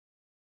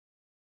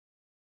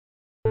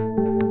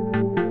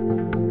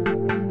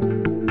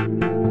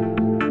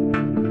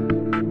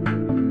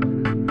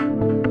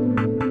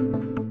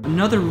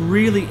Another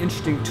really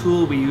interesting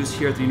tool we use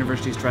here at the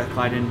University of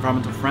Strathclyde in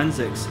environmental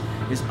forensics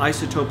is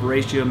isotope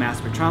ratio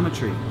mass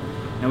spectrometry.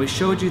 Now, we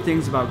showed you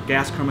things about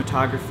gas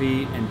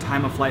chromatography and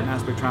time of flight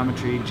mass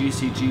spectrometry,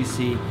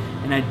 GC,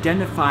 and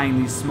identifying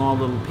these small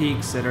little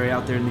peaks that are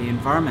out there in the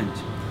environment.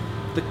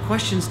 The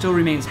question still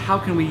remains, how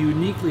can we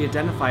uniquely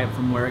identify it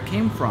from where it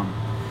came from?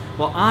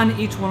 Well, on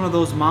each one of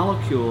those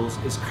molecules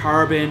is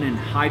carbon and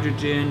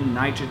hydrogen,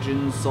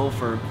 nitrogen,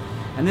 sulfur,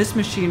 and this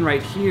machine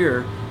right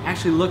here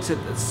actually looks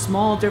at the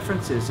small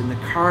differences in the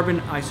carbon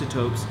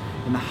isotopes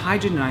and the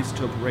hydrogen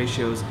isotope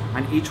ratios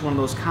on each one of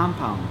those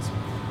compounds.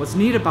 What's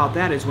neat about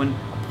that is when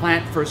a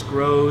plant first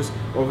grows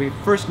or we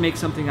first make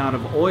something out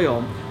of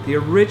oil, the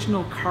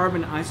original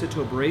carbon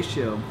isotope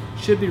ratio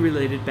should be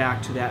related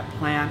back to that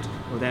plant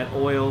or that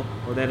oil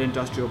or that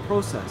industrial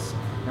process.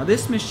 Now,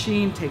 this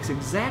machine takes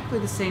exactly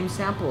the same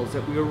samples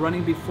that we were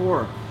running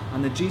before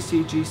on the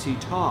GC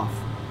TOF.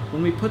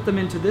 When we put them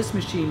into this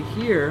machine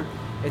here,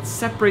 it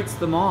separates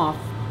them off,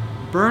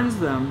 burns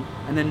them,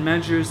 and then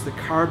measures the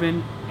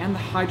carbon and the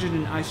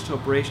hydrogen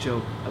isotope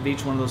ratio of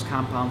each one of those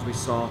compounds we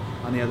saw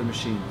on the other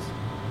machines.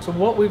 So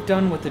what we've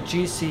done with the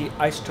GC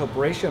isotope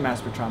ratio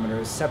mass spectrometer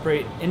is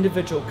separate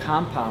individual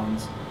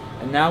compounds,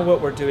 and now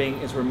what we're doing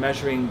is we're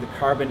measuring the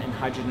carbon and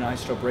hydrogen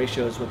isotope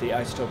ratios with the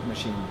isotope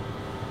machine.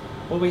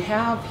 What we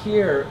have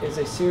here is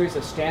a series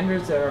of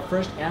standards that are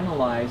first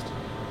analyzed.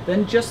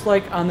 Then, just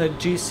like on the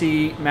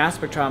GC mass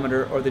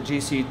spectrometer or the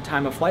GC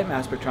time of flight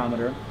mass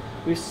spectrometer,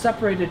 we've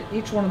separated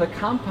each one of the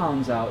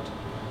compounds out,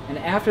 and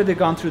after they've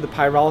gone through the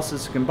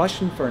pyrolysis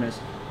combustion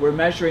furnace, we're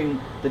measuring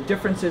the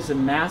differences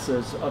in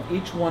masses of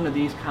each one of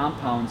these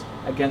compounds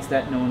against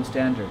that known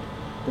standard.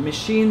 The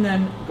machine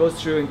then goes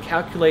through and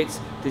calculates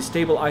the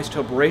stable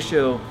isotope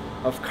ratio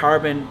of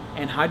carbon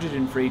and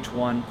hydrogen for each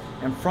one,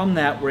 and from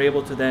that we're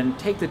able to then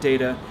take the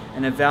data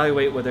and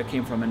evaluate whether it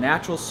came from a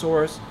natural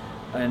source,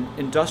 an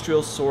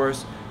industrial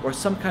source, or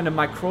some kind of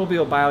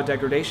microbial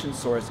biodegradation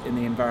source in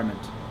the environment.